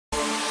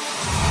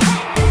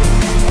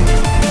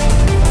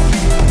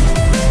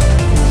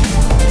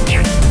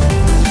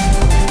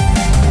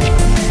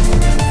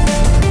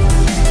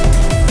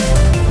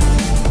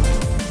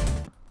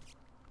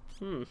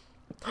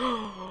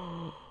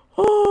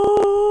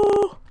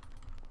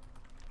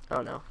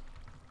Oh no.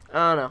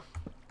 Oh no.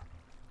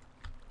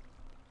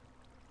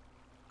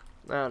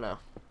 Oh no.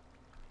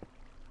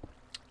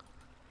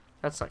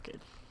 That's not good.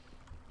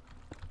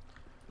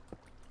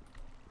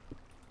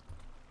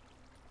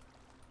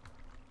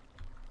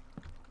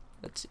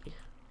 Let's see.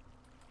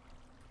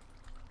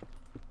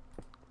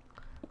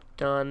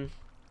 Done.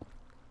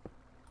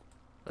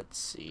 Let's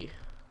see.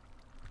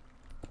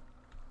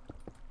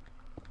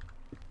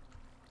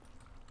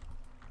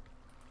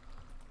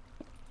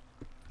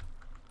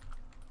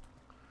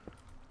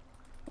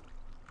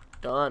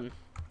 Done.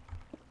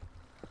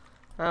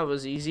 That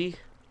was easy.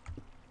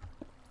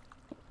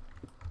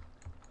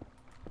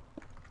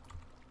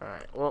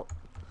 Alright, well,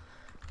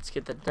 let's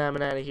get the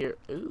diamond out of here.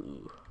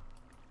 Ooh.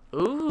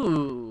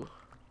 Ooh.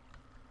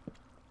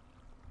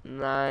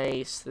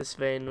 Nice. This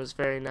vein was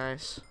very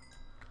nice.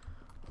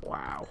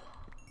 Wow.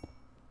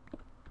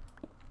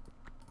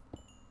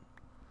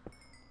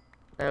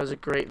 That was a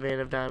great vein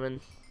of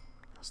diamond.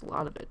 That's a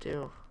lot of it,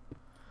 too.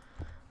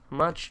 How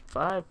much?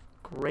 5?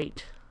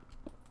 Great.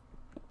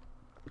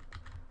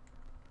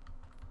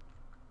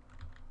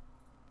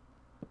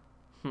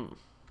 Alright.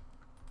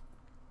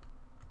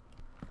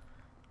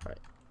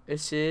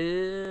 This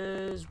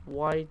is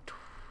white.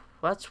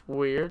 That's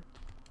weird.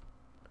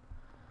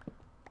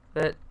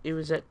 That it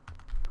was at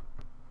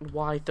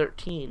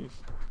Y13.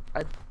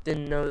 I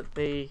didn't know that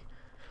they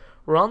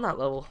were on that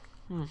level.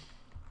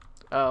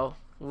 Oh,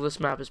 well, this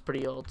map is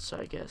pretty old, so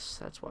I guess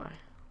that's why.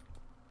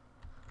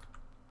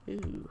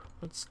 Ooh,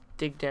 let's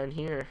dig down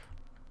here.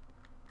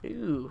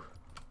 Ooh,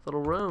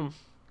 little room.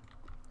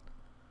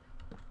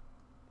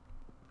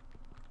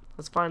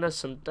 Let's find us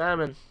some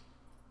diamond.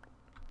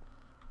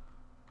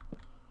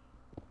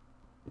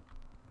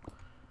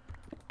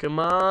 Come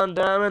on,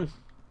 diamond.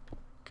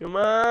 Come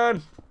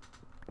on.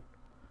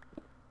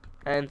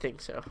 I didn't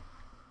think so.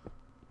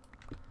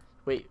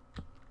 Wait.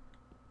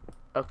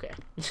 Okay.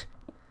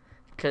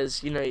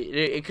 Because, you know,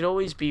 it could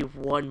always be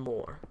one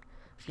more.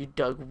 If you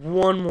dug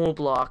one more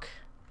block,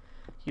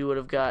 you would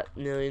have got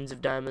millions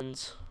of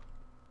diamonds.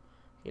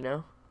 You know? You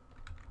know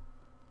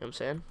what I'm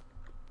saying?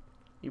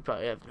 You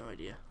probably have no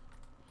idea.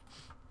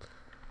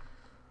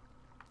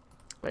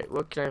 Wait,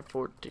 what can I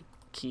afford to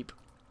keep?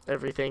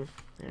 Everything.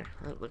 There,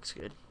 that looks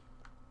good.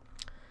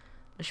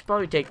 I should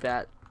probably take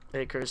that. It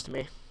occurs to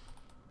me.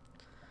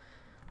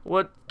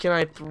 What can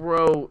I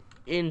throw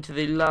into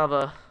the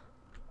lava?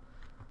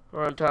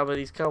 Or on top of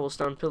these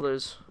cobblestone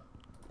pillars?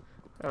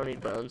 I don't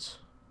need bones.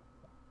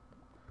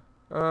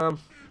 I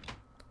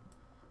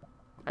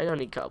don't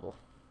need cobble.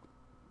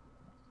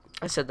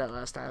 I said that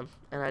last time,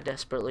 and I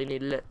desperately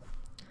needed it.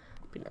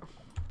 But no.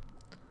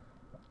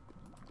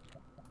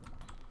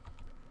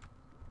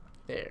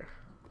 There.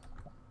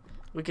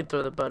 We could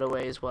throw the boat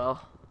away as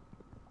well.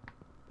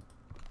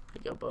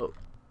 There you go, boat.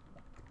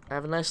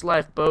 Have a nice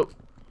life, boat.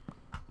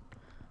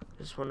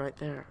 There's one right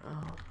there.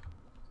 Oh.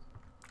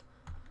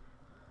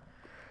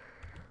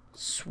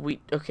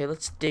 Sweet. Okay,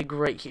 let's dig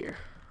right here.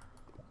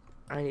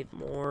 I need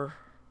more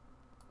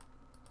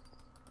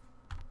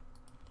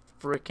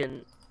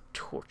frickin'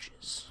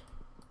 torches.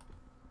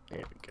 There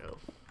we go.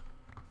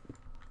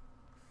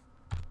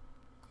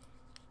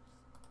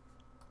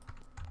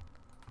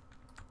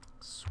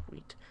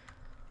 Sweet.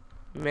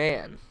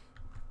 Man,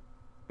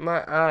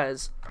 my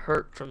eyes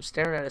hurt from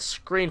staring at a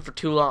screen for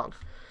too long.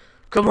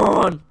 Come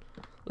on!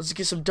 Let's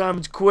get some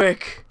diamonds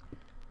quick!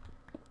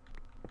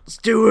 Let's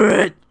do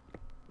it!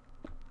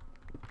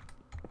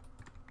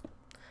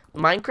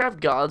 Minecraft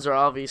gods are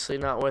obviously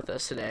not with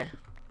us today.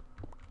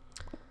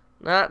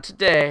 Not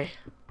today.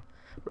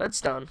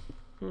 Redstone.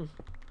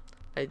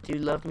 I do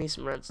love me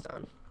some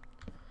redstone.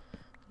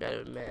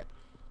 Gotta admit.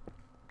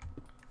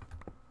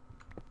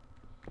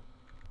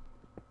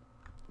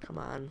 Come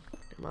on.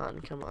 Come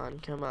on, come on,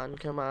 come on,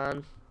 come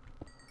on.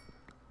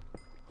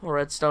 Oh,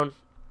 redstone.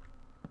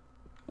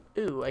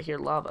 Ooh, I hear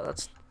lava.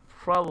 That's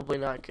probably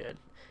not good.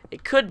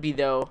 It could be,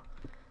 though,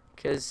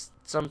 because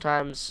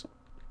sometimes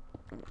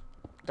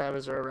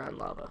diamonds are around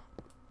lava.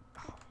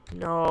 Oh,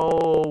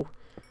 no.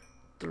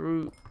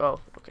 Through. Oh,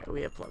 okay.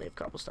 We have plenty of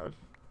cobblestone.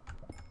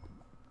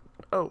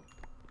 Oh,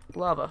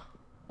 lava.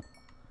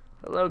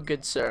 Hello,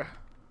 good sir.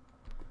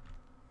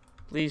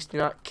 Please do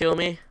not kill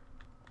me.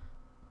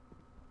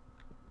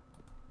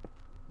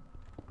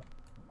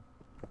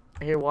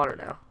 I hear water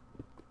now.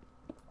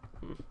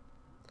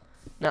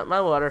 Not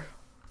my water.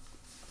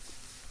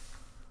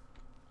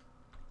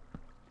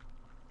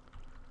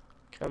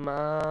 Come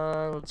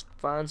on, let's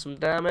find some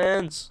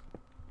diamonds.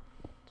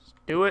 Let's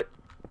do it.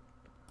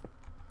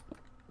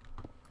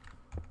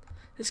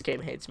 This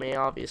game hates me,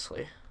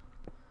 obviously.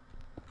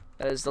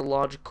 That is the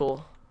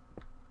logical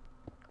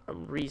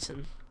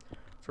reason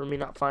for me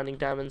not finding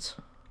diamonds.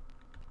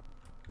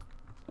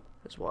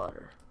 There's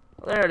water.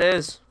 Well, there it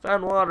is.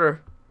 Found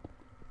water.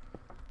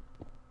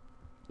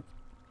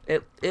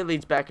 It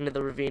leads back into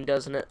the ravine,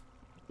 doesn't it?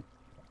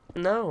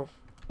 No.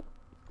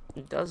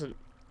 It doesn't.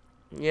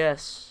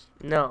 Yes.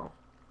 No.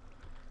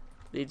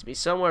 Leads me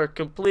somewhere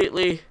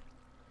completely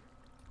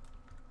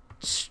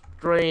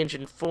strange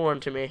and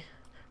foreign to me.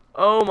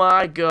 Oh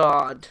my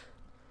god.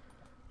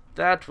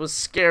 That was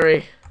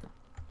scary.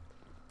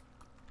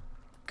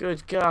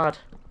 Good God.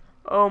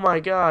 Oh my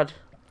God.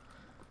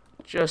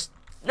 Just...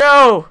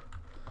 No!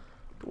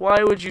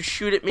 Why would you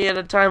shoot at me at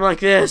a time like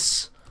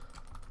this?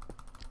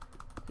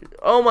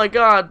 Oh my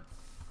God.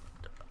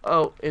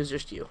 Oh, it was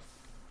just you.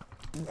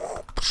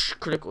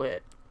 Critical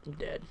hit. I'm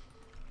dead.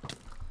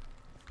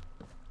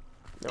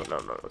 No, no,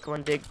 no. Come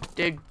on, dig.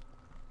 Dig.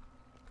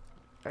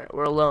 Alright,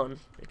 we're alone.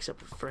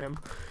 Except for him.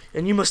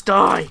 And you must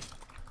die!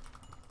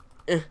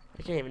 I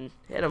can't even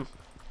hit him.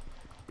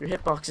 Your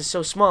hitbox is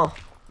so small.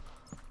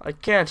 I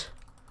can't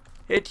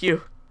hit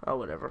you. Oh,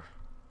 whatever.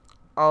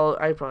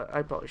 I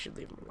probably should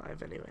leave him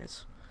alive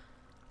anyways.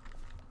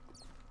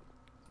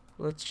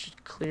 Let's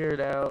just clear it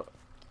out.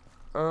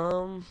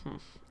 I'll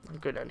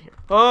go down here.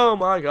 Oh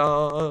my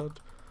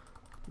God.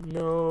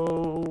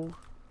 No.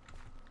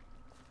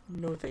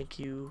 No, thank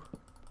you.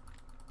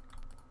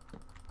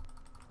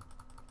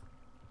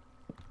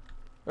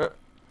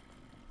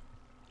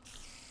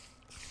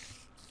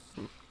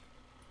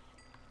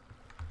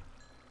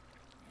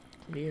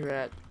 We're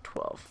at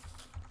 12.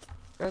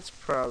 That's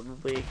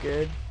probably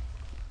good.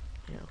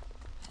 Yeah.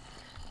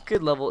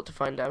 Good level to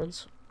find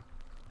diamonds.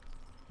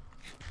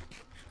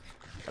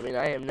 I mean,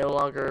 I am no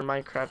longer a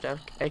Minecraft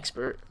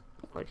expert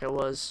like I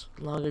was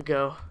long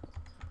ago.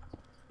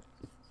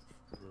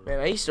 Man,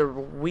 I used to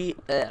read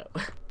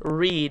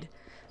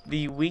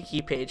the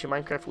wiki page, a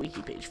Minecraft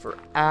wiki page, for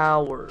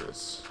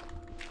hours.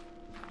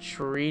 Just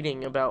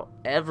reading about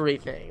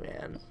everything,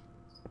 man.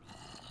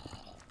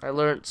 I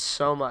learned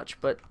so much,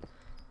 but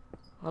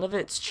a lot of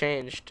it's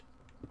changed.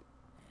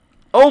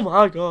 Oh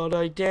my God,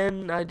 I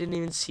didn't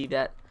even see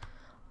that.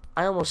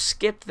 I almost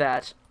skipped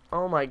that.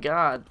 Oh my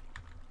God.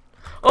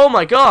 Oh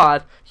my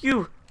God,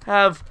 you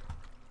have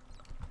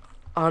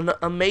an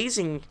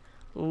amazing,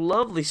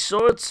 lovely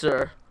sword,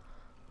 sir.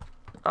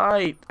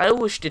 I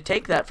wish to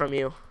take that from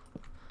you.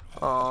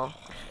 Aw,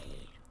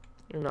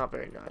 you're not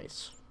very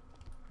nice.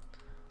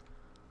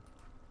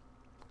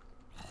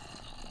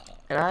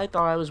 And I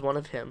thought I was one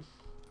of him.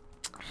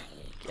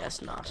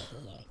 Guess not.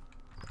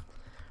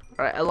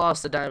 Alright, I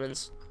lost the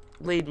diamonds.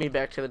 Lead me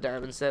back to the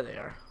diamonds. There they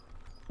are.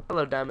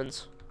 Hello,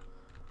 diamonds.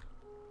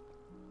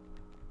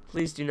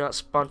 Please do not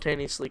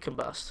spontaneously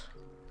combust.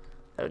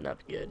 That would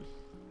not be good.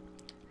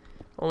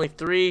 Only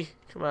 3?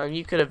 Come on,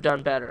 you could have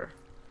done better.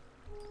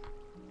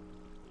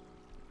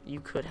 You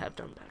could have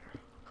done better.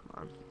 Come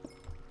on.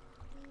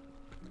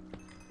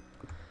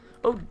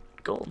 Oh,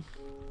 gold.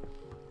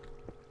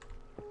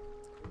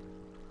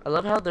 I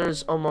love how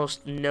there's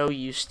almost no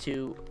use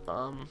to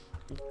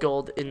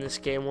gold in this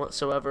game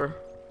whatsoever.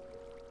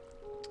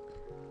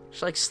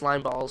 Just like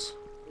slime balls.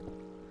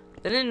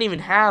 They didn't even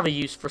have a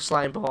use for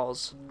slime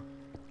balls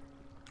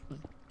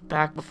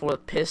back before the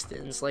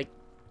Pistons. Like,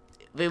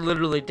 they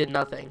literally did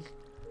nothing.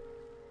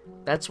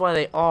 That's why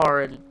they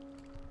are, and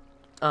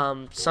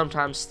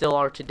sometimes still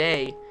are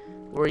today,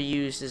 were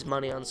used as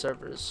money on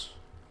servers.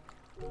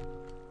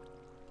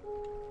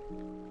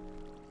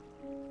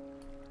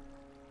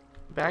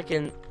 Back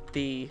in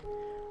the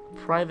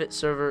private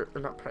server,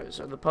 or not private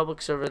server, the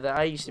public server that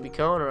I used to be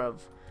co-owner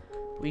of,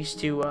 we used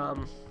to,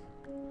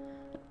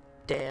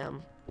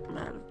 damn, I'm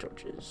out of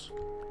torches.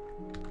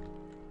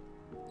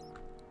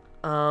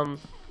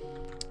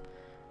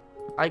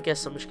 I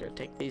guess I'm just gonna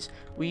take these.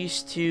 We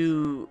used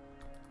to,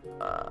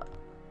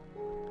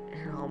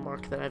 here, I'll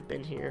mark that I've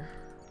been here.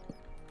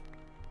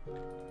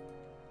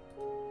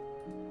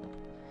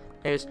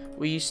 Anyways,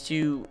 we used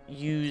to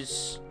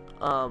use,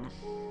 what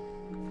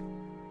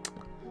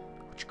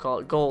you call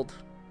it, gold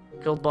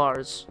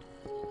bars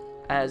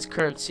as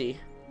currency,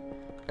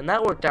 and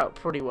that worked out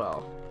pretty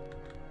well.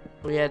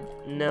 We had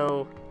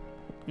no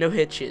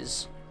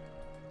hitches.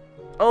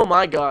 Oh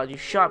my God, you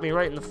shot me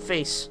right in the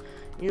face.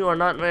 You are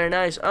not very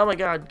nice. Oh my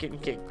God, getting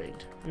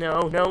kickbanged.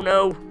 No, no,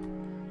 no.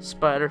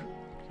 Spider.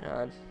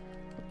 God.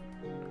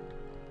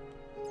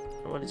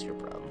 What is your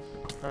problem?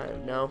 I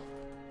don't know.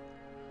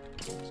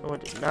 Someone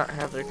did not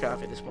have their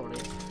coffee this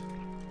morning.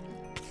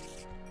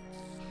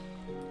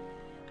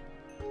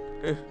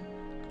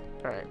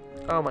 Alright.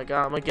 Oh my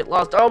God, I'm gonna get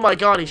lost. Oh my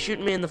God, he's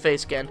shooting me in the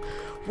face again.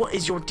 What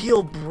is your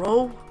deal,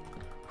 bro?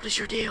 What is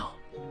your deal?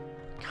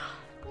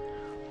 God.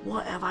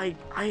 What have I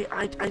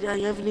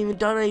haven't even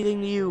done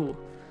anything to you.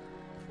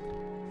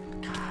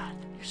 God,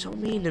 you're so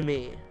mean to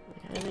me.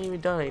 Like, I haven't even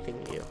done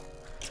anything to you.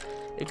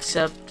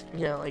 Except,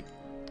 you know, like,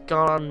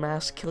 gone on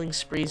mass killing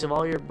sprees of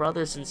all your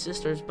brothers and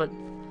sisters, but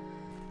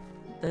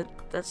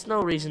that's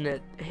no reason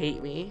to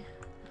hate me.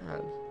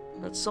 God,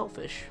 that's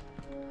selfish.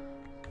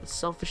 That's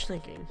selfish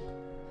thinking.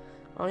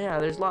 Oh yeah,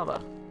 there's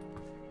lava.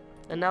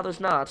 And now there's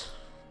not.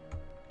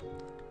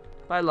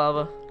 Bye,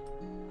 lava.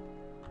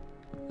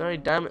 Are there any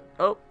diamond?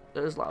 Oh,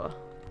 there's lava.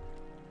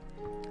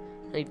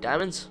 Any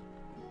diamonds?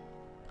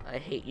 I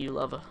hate you,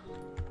 lava.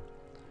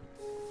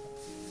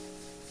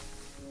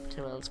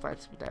 Come on, let's find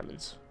some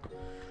diamonds.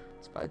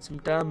 Let's find some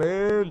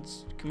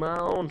diamonds. Come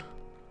on.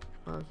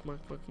 Come on, come on,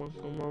 come on,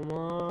 come on, come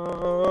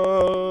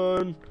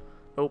on.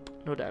 Nope,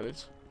 no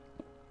diamonds.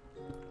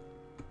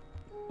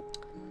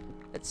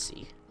 Let's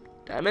see.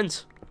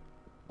 Diamonds?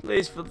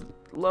 Please, for the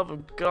love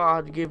of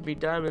God, give me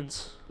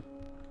diamonds.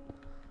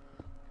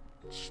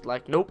 She's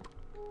like, nope.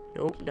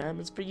 Nope,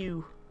 diamonds for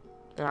you.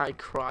 And I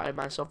cry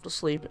myself to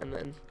sleep, and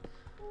then,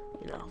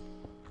 you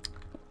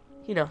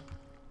know.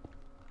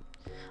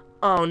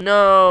 Oh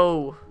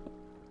no!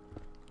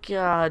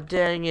 God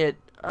dang it.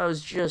 I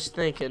was just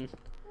thinking,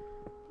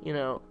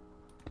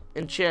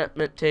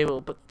 enchantment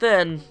table. But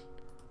then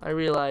I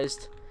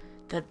realized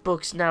that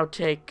books now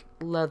take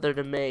leather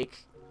to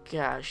make.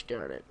 Gosh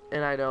darn it.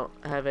 And I don't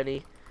have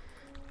any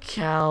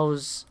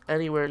cows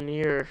anywhere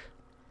near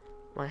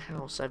my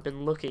house. I've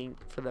been looking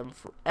for them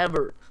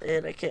forever,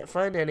 and I can't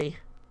find any.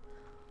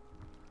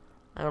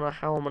 I don't know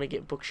how I'm gonna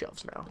get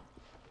bookshelves now.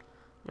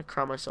 I'm gonna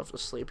cry myself to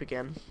sleep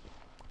again.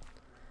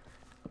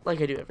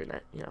 Like I do every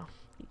night,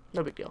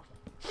 No big deal.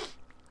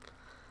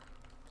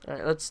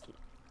 Alright, let's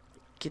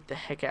get the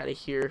heck out of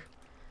here.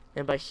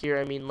 And by here,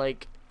 I mean,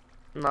 like,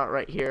 not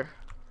right here.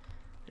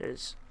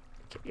 There's,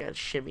 yeah,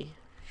 shimmy.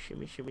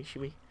 Shimmy, shimmy,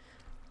 shimmy.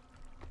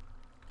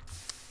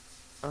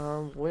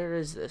 Where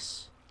is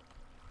this?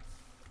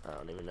 I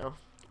don't even know.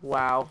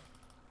 Wow.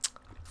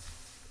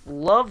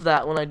 Love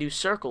that when I do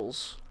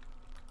circles.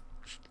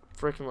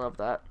 Freaking love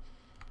that.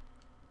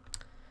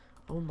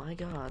 Oh my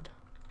god.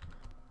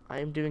 I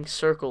am doing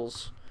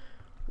circles.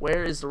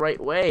 Where is the right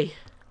way?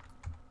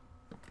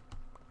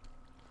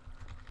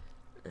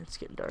 It's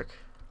getting dark.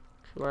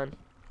 Come on.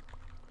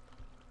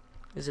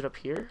 Is it up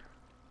here?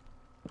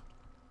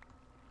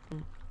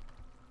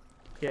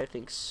 Yeah, I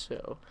think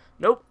so.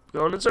 Nope.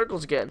 Going in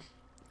circles again.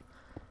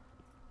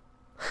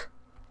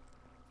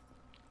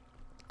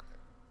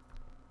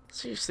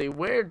 Seriously,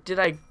 where did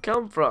I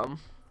come from?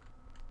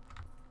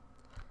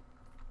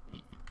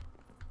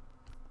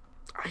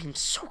 I am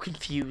so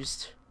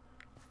confused.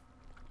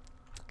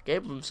 I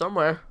came from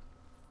somewhere.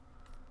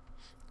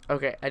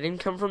 Okay, I didn't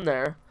come from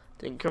there.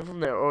 Didn't come from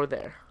there or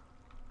there.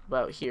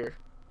 About here.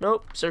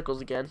 Nope,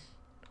 circles again.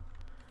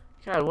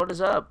 God, what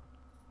is up?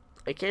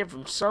 I came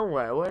from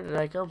somewhere. Where did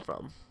I come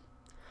from?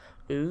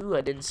 Ooh,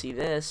 I didn't see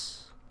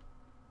this.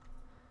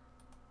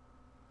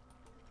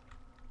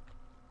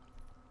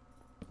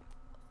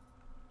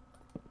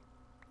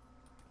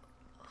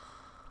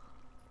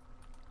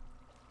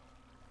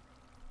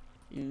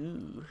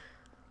 Ooh.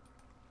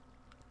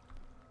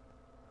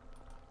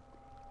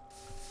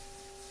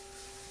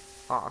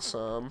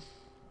 Awesome.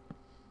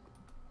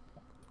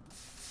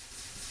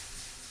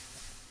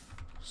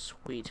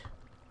 Sweet.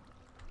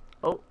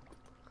 Oh.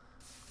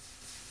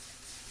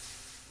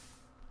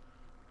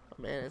 Oh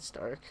man, it's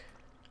dark.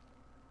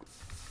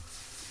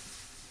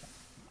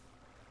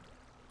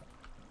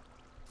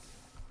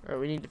 Alright,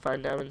 we need to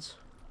find diamonds.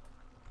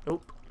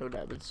 Nope, no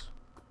diamonds.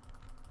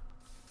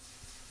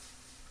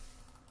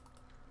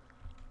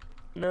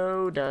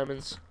 No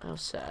diamonds. How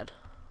sad.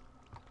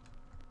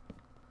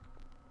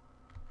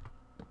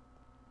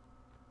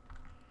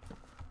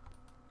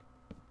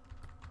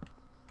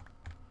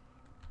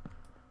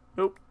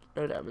 Nope,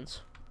 no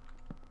diamonds.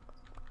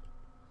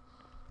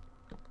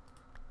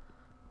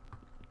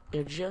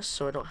 And just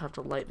so I don't have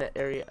to light that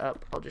area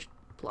up, I'll just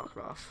block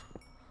it off.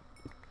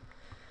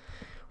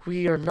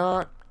 We are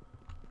not...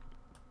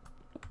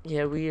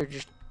 Yeah, we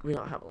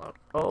don't have a lot.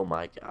 Oh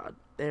my god,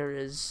 there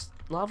is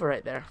lava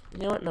right there. You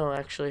know what? No,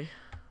 actually,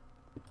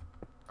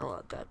 I'll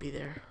let that be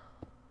there.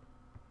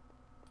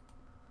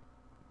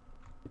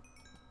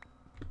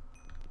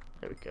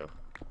 There we go.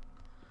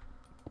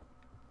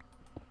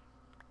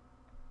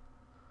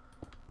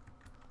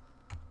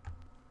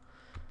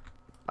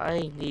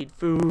 I need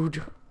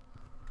food.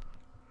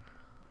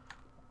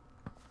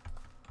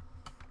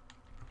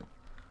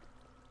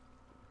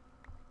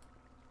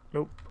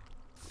 Nope.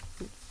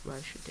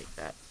 I should take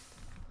that.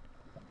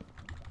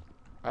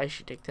 I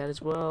should take that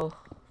as well.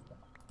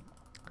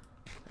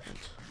 And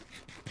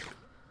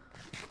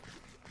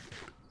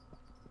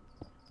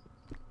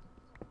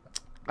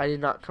I did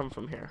not come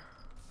from here.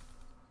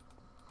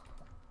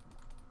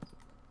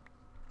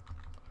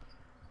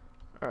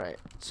 Alright,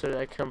 so did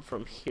I come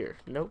from here?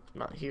 Nope,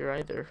 not here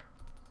either.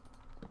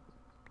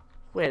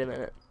 Wait a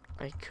minute.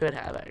 I could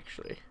have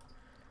actually.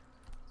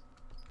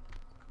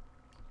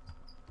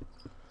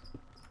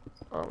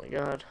 Oh my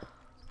god.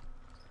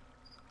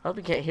 I hope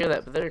you can't hear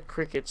that, but there are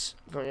crickets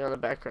going on in the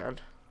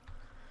background.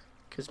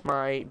 Because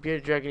my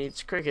bearded dragon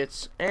eats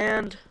crickets,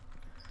 and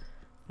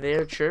they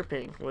are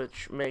chirping,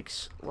 which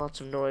makes lots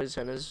of noise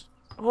and is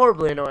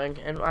horribly annoying,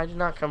 and I did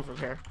not come from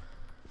here.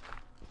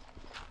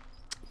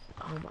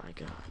 Oh my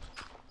god.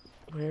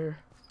 Where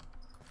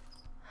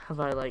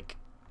have I, like,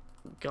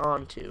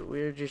 gone to?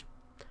 We're just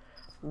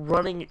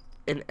running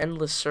in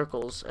endless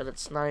circles, and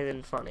it's not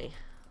even funny.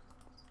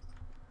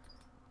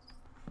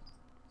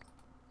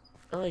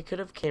 Oh, I could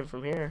have came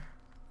from here.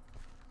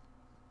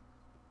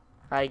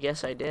 I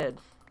guess I did.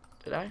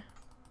 Did I?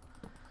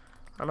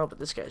 I don't know, but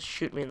this guy's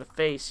shooting me in the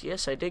face.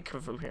 Yes, I did come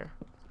from here.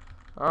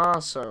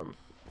 Awesome.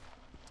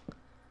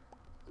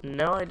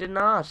 No, I did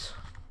not.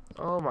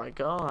 Oh my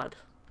god.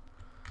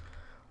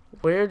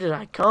 Where did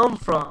I come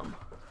from?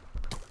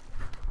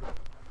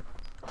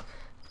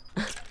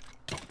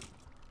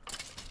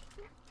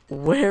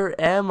 Where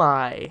am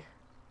I?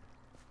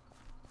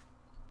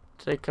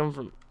 Did I come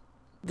from?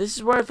 This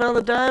is where I found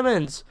the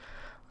diamonds.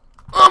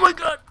 Oh my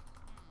god!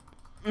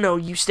 No,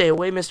 you stay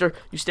away, mister.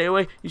 You stay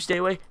away. You stay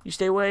away. You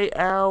stay away.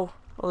 Ow.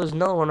 Oh, there's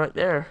another one right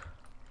there.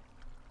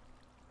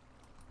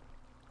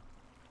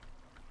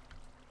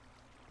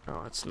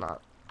 Oh, it's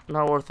not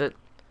worth it.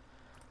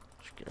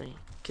 Just gonna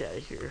get out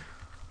of here.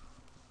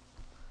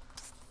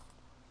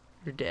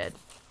 You're dead.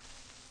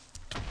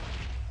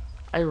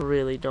 I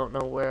really don't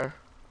know where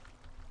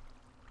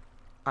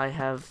I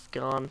have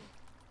gone,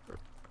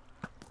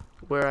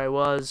 where I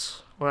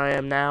was, where I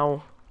am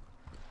now.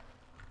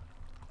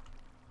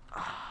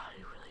 I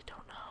really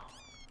don't know.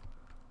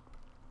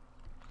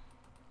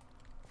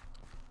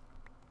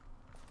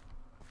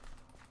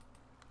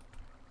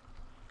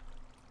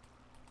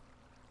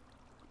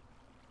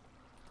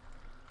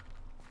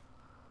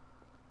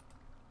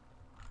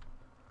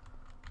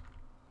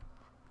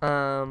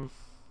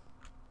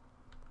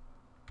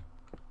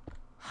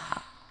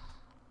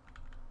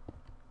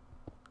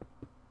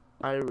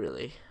 I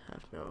really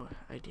have no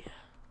idea.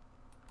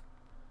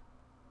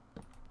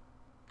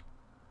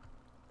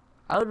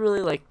 I would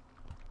really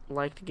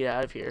like to get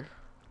out of here,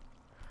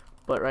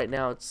 but right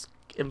now it's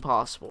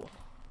impossible.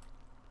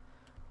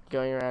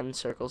 Going around in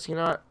circles. You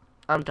know what?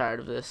 I'm tired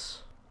of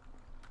this.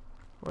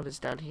 What is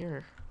down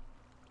here?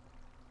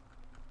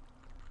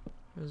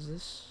 What is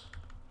this?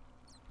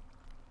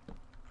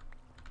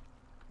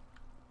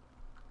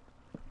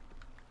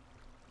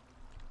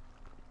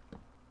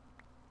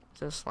 Is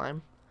that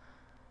slime?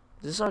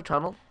 Is this our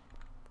tunnel?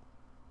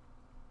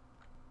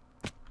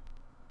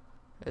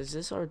 Is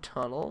this our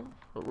tunnel?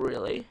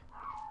 Really?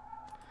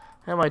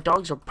 And my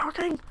dogs are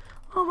barking?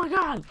 Oh my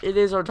god! It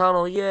is our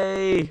tunnel!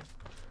 Yay!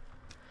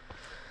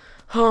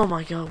 Oh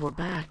my god, we're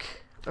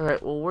back.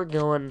 Alright, well we're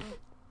going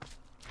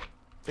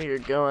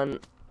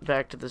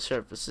back to the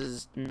surface. This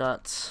is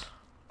nuts.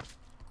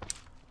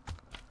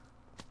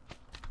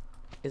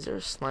 Is there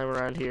a slime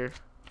around here?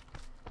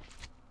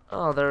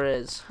 Oh, there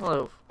is.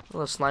 Hello.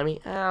 Hello, slimy.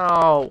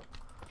 Ow!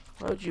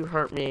 Why would you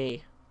hurt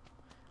me?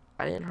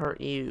 I didn't hurt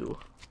you.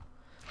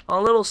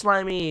 Oh, little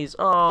slimies.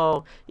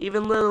 Oh,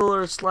 even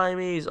littler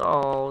slimies.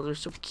 Oh, they're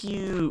so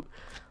cute.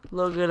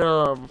 Look at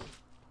them.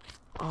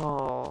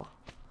 Oh,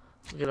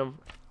 look at them.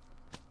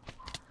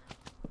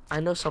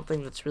 I know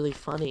something that's really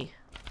funny.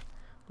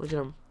 Look at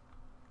them.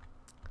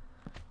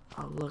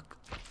 Oh, look.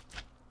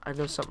 I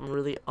know something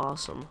really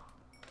awesome.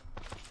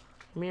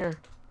 Come here.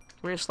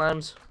 Come here,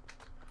 slimes.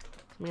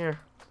 Come here.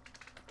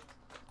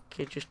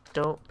 Okay, just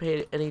don't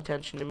pay any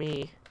attention to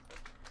me.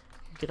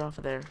 Get off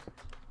of there.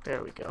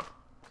 There we go.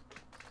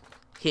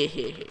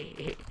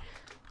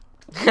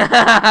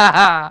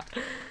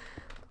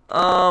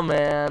 Oh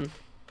man.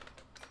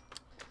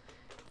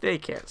 They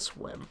can't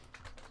swim.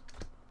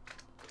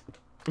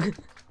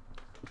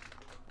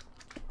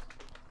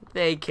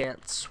 They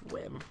can't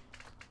swim.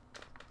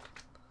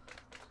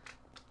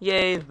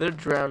 Yay, they're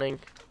drowning.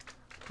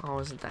 Oh,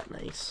 isn't that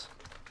nice?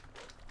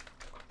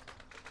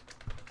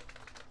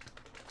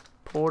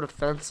 Poor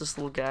defenseless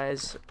little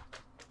guys.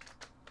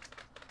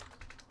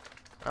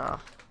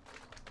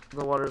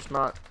 The water's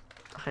not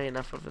high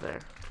enough over there.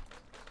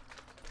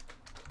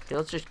 Okay,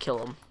 let's just kill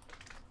them.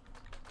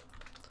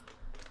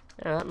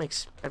 Yeah, that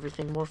makes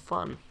everything more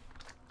fun.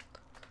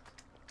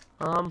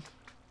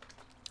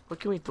 What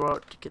can we throw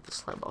out to get the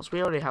slime balls?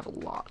 We already have a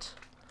lot.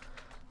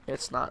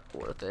 It's not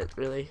worth it,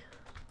 really.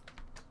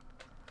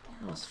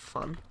 That was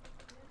fun.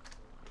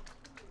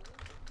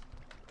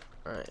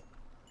 Alright.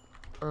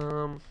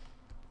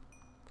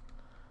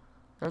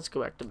 Let's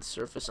go back to the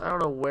surface. I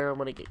don't know where I'm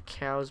gonna get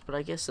cows, but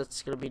I guess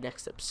that's gonna be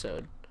next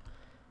episode.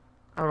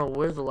 I don't know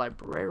where the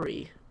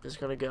library is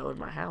gonna go in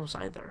my house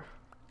either.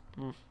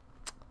 I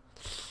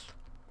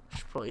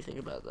should probably think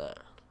about that.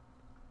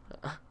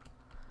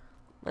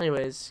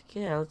 Anyways,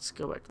 yeah, let's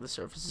go back to the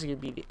surface. This is gonna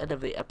be the end of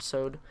the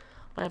episode.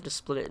 I have to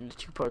split it into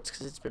 2 parts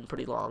because it's been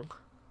pretty long.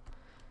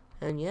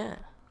 And yeah,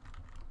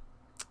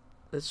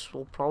 this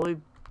will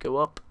probably go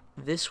up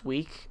this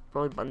week,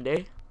 probably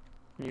Monday,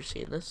 when you're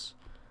seeing this.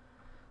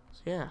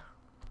 So yeah,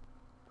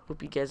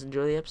 hope you guys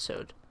enjoy the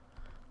episode.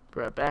 Be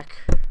right back.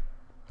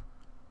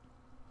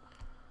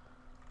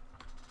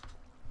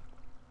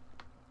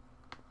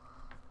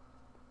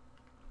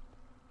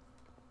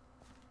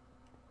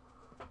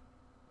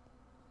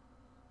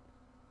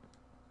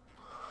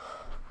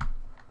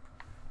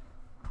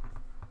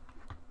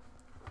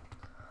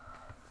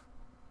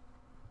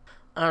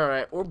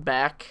 Alright, we're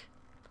back.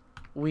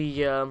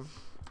 We,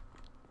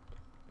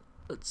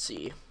 let's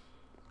see.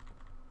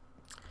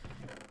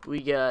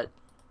 We got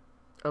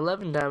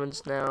 11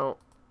 diamonds now.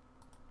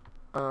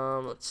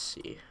 Let's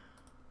see.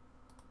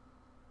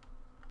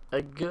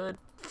 A good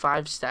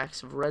 5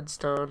 stacks of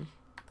redstone.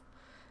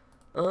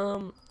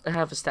 I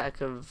have a stack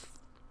of,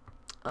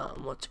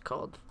 what's it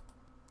called?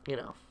 You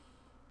know,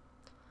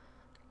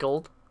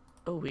 gold.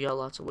 Oh, we got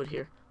lots of wood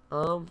here.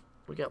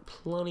 We got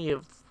plenty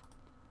of,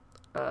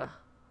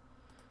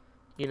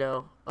 you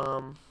know,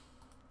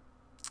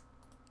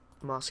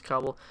 moss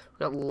cobble. We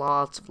got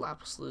lots of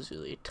lapis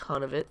lazuli, a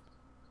ton of it.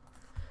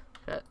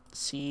 Got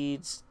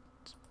seeds,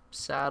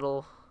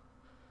 saddle,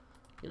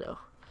 you know.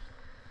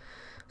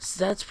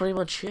 So that's pretty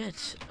much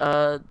it.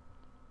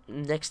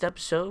 Next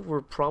episode,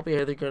 we're probably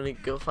either going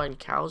to go find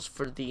cows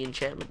for the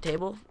enchantment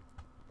table,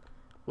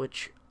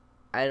 which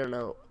I don't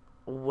know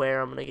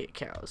where I'm going to get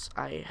cows.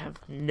 I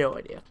have no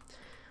idea.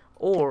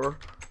 Or,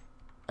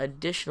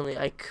 additionally,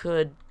 I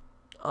could,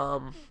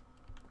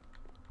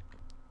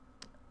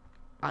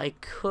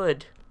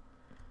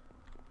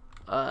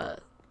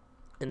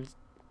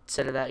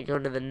 instead of that, go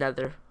into the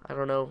nether. I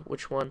don't know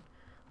which one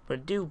I'm going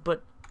to do,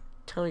 but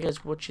tell me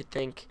guys what you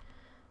think,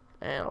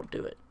 and I'll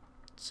do it.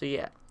 So,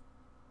 yeah.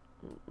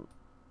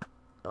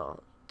 Oh,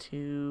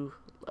 too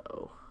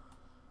low.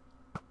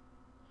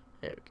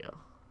 There we go.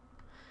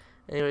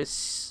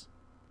 Anyways,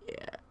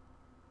 yeah.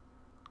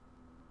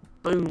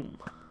 Boom.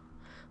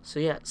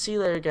 So yeah, see you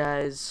later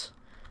guys.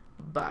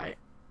 Bye.